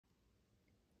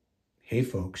Hey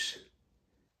folks,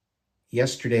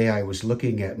 yesterday I was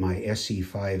looking at my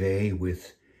SE5A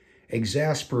with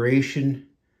exasperation,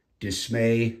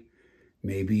 dismay,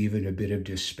 maybe even a bit of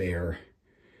despair,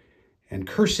 and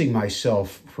cursing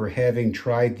myself for having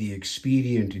tried the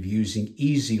expedient of using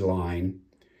Easy Line,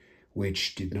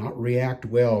 which did not react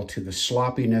well to the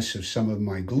sloppiness of some of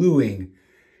my gluing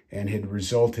and had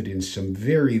resulted in some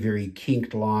very, very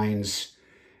kinked lines,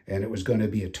 and it was going to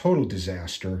be a total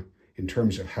disaster in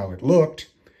terms of how it looked,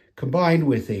 combined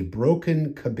with a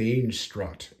broken cabane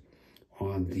strut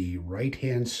on the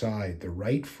right-hand side, the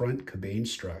right front cabane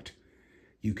strut.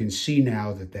 You can see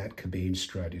now that that cabane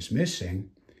strut is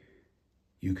missing.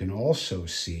 You can also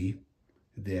see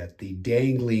that the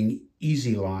dangling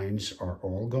easy lines are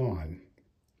all gone.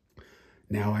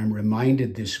 Now I'm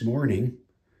reminded this morning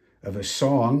of a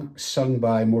song sung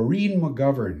by Maureen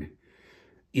McGovern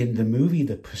in the movie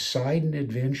The Poseidon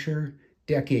Adventure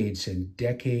decades and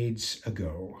decades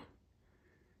ago.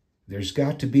 There's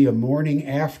got to be a morning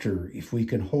after if we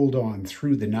can hold on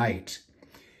through the night.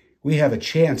 We have a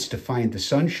chance to find the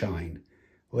sunshine.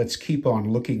 Let's keep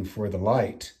on looking for the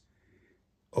light.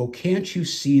 Oh, can't you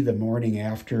see the morning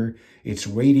after? It's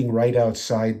waiting right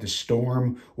outside the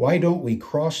storm. Why don't we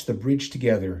cross the bridge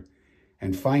together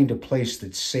and find a place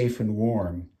that's safe and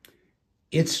warm?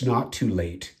 It's not too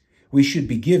late. We should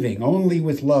be giving. Only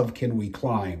with love can we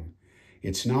climb.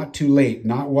 It's not too late,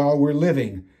 not while we're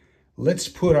living. Let's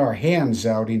put our hands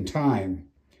out in time.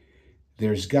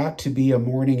 There's got to be a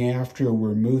morning after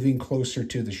we're moving closer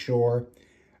to the shore.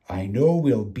 I know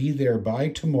we'll be there by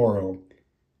tomorrow,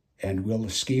 and we'll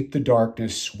escape the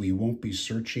darkness. We won't be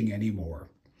searching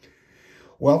anymore.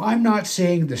 Well, I'm not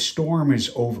saying the storm is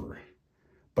over,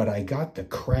 but I got the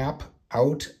crap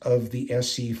out of the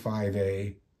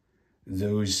SE5A,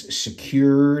 those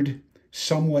secured,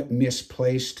 somewhat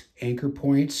misplaced anchor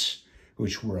points,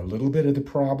 which were a little bit of the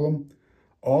problem.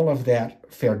 All of that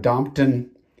Verdampton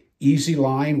Easy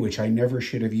Line, which I never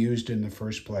should have used in the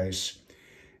first place.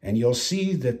 And you'll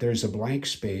see that there's a blank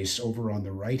space over on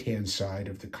the right-hand side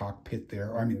of the cockpit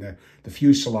there. The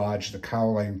fuselage, the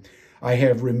cowling. I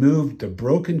have removed the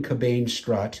broken cabane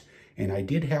strut, and I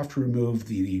did have to remove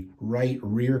the right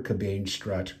rear cabane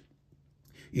strut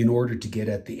in order to get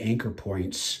at the anchor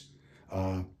points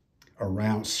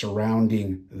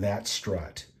surrounding that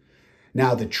strut.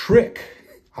 Now the trick,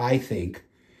 I think,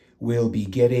 will be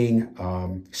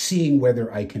seeing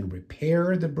whether I can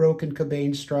repair the broken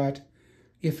cabane strut.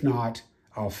 If not,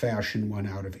 I'll fashion one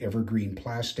out of evergreen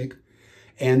plastic,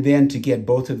 and then to get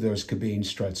both of those cabane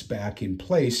struts back in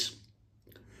place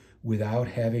without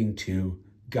having to,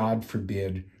 God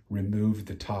forbid, remove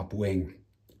the top wing.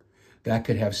 That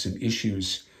could have some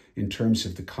issues in terms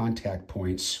of the contact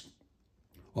points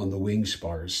on the wing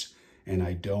spars, and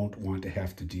I don't want to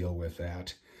have to deal with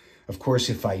that. Of course,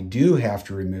 if I do have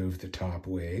to remove the top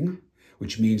wing,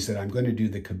 which means that I'm going to do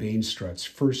the cabane struts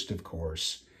first, of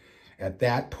course, at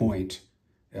that point,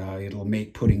 it'll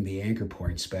make putting the anchor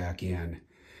points back in.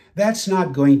 That's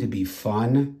not going to be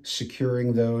fun,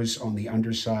 securing those on the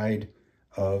underside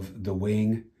of the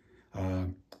wing.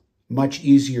 Much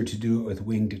easier to do it with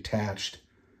wing detached,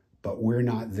 but we're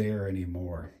not there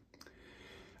anymore.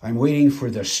 I'm waiting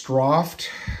for the Stroft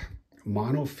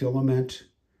monofilament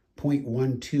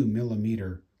 0.12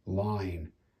 millimeter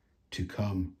line to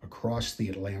come across the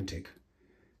Atlantic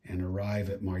and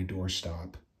arrive at my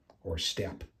doorstop or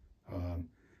step.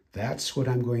 That's what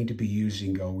I'm going to be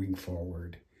using going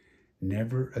forward.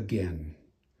 Never again.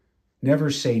 Never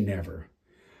say never.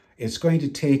 It's going to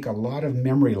take a lot of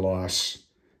memory loss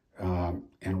and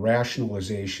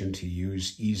rationalization to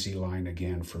use Easy Line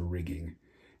again for rigging,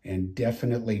 and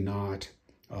definitely not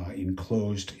in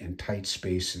closed and tight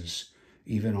spaces,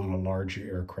 even on a larger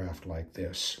aircraft like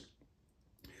this.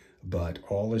 But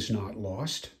all is not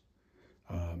lost.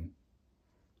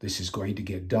 This is going to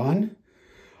get done.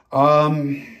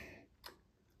 I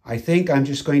think I'm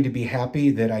just going to be happy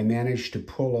that I managed to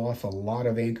pull off a lot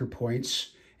of anchor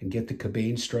points and get the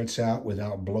cabane struts out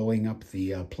without blowing up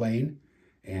the plane.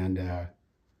 And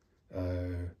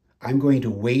I'm going to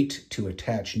wait to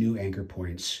attach new anchor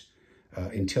points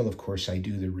until, of course, I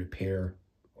do the repair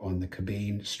on the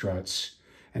cabane struts.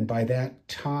 And by that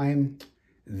time,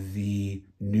 the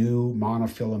new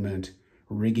monofilament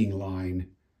rigging line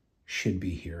should be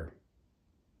here.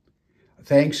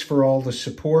 Thanks for all the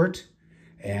support,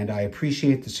 and I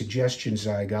appreciate the suggestions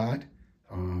I got.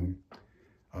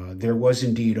 There was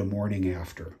indeed a morning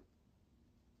after.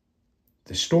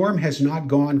 The storm has not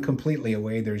gone completely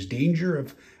away. There's danger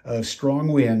of strong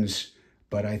winds,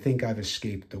 but I think I've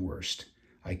escaped the worst.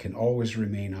 I can always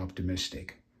remain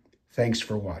optimistic. Thanks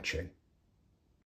for watching.